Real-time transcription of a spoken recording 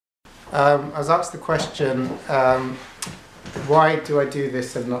I was asked the question, why do I do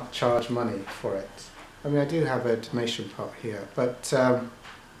this and not charge money for it? I mean, I do have a donation part here, but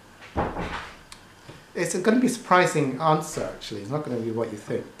it's going to be a surprising answer, actually. It's not going to be what you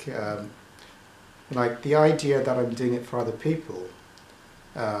think. Like, the idea that I'm doing it for other people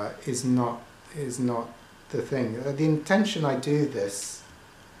is not the thing. The intention I do this,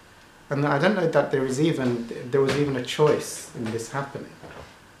 and I don't know that there was even a choice in this happening.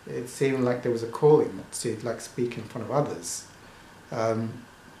 It seemed like there was a calling to speak in front of others.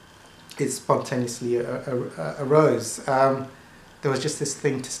 It spontaneously arose. There was just this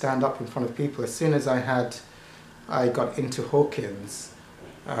thing to stand up in front of people. As soon as I got into Hawkins,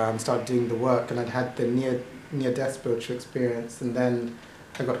 started doing the work, and I'd had the near-death spiritual experience, and then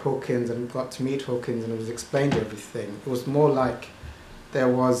I got Hawkins and got to meet Hawkins, and it was explained everything. It was more like there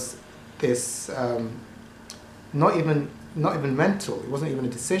was this not even mental. It wasn't even a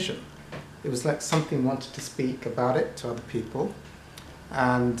decision. It was like something wanted to speak about it to other people.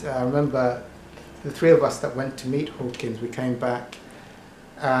 And I remember the three of us that went to meet Hawkins, we came back,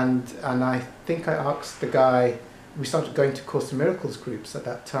 and I think I asked the guy, we started going to Course in Miracles groups at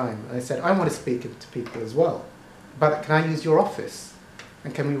that time, and I said, I want to speak to people as well, but can I use your office?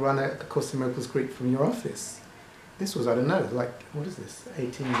 And can we run a Course in Miracles group from your office? This was, I don't know, like, what is this,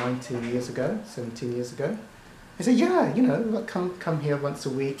 18, 19 years ago, 17 years ago? I said, yeah, you know, come here once a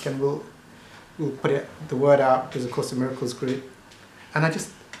week, and we'll put the word out. There's a Course in Miracles group.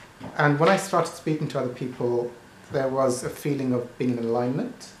 And when I started speaking to other people, there was a feeling of being in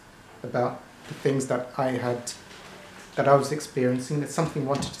alignment about the things that I was experiencing, that something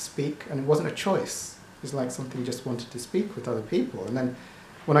wanted to speak, and it wasn't a choice. It was like something just wanted to speak with other people. And then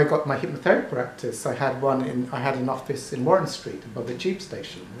when I got my hypnotherapy practice, I had an office in Warren Street above the tube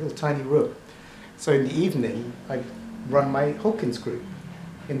station, a little tiny room. So in the evening, I'd run my Hawkins group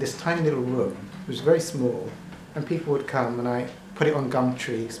in this tiny little room. It was very small, and people would come, and I put it on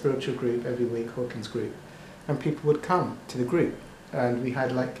Gumtree, spiritual group every week, Hawkins group, and people would come to the group, and we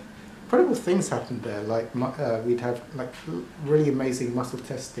had like incredible things happen there. Like we'd have like really amazing muscle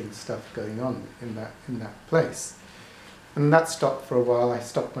testing stuff going on in that place, and that stopped for a while. I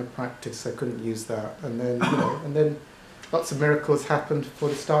stopped my practice. I couldn't use that, and then and then lots of miracles happened for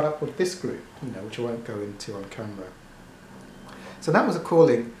the startup of this group, which I won't go into on camera. So that was a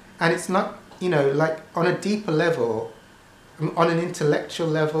calling, and it's not, like on a deeper level, on an intellectual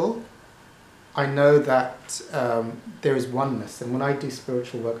level, I know that there is oneness, and when I do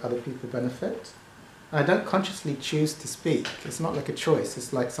spiritual work, other people benefit. I don't consciously choose to speak. It's not like a choice.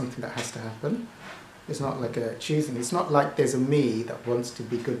 It's like something that has to happen. It's not like a choosing. It's not like there's a me that wants to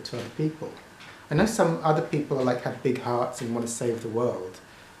be good to other people. I know some other people have big hearts and want to save the world.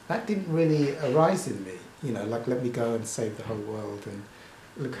 That didn't really arise in me, like let me go and save the whole world and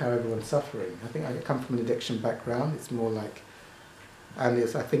look how everyone's suffering. I think I come from an addiction background. It's more like, I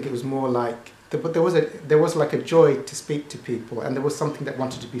think it was more like, but there was like a joy to speak to people, and there was something that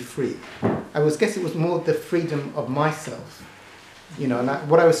wanted to be free. I guess it was more the freedom of myself, and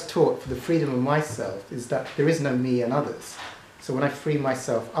what I was taught for the freedom of myself is that there is no me and others. So when I free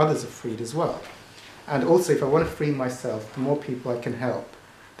myself, others are freed as well. And also, if I want to free myself, the more people I can help,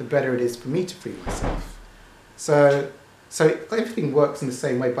 the better it is for me to free myself. So everything works in the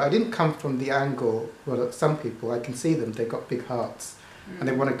same way, but I didn't come from the angle, well, some people, I can see them, they've got big hearts, and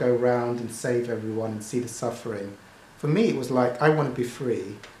they want to go around and save everyone and see the suffering. For me, it was like, I want to be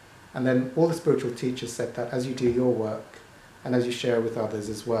free. And then all the spiritual teachers said that as you do your work, and as you share with others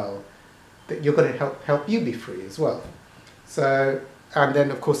as well, that you're going to help you be free as well. So, and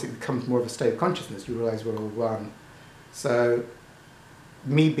then of course it becomes more of a state of consciousness. You realize we're all one. So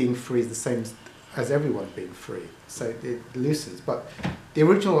me being free is the same as everyone being free. So it loosens. But the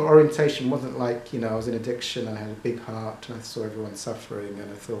original orientation wasn't like, I was in addiction and I had a big heart and I saw everyone suffering, and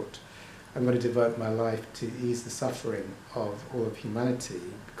I thought, I'm going to devote my life to ease the suffering of all of humanity,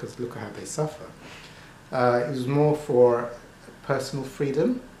 because look at how they suffer. It was more for personal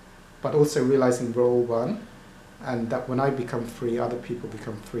freedom, but also realizing we're all one, and that when I become free, other people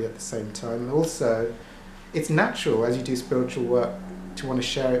become free at the same time. And also, it's natural as you do spiritual work to want to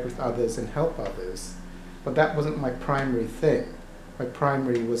share it with others and help others, but that wasn't my primary thing. My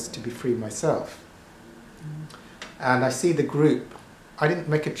primary was to be free myself. And I see the group, I didn't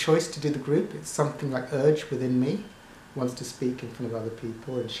make a choice to do the group. It's something like urge within me, wants to speak in front of other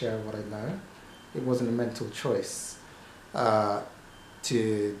people and share what I know. It wasn't a mental choice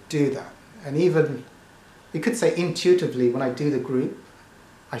to do that. And even, you could say intuitively, when I do the group,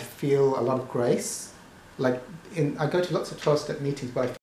 I feel a lot of grace. I go to lots of 12-step meetings, but I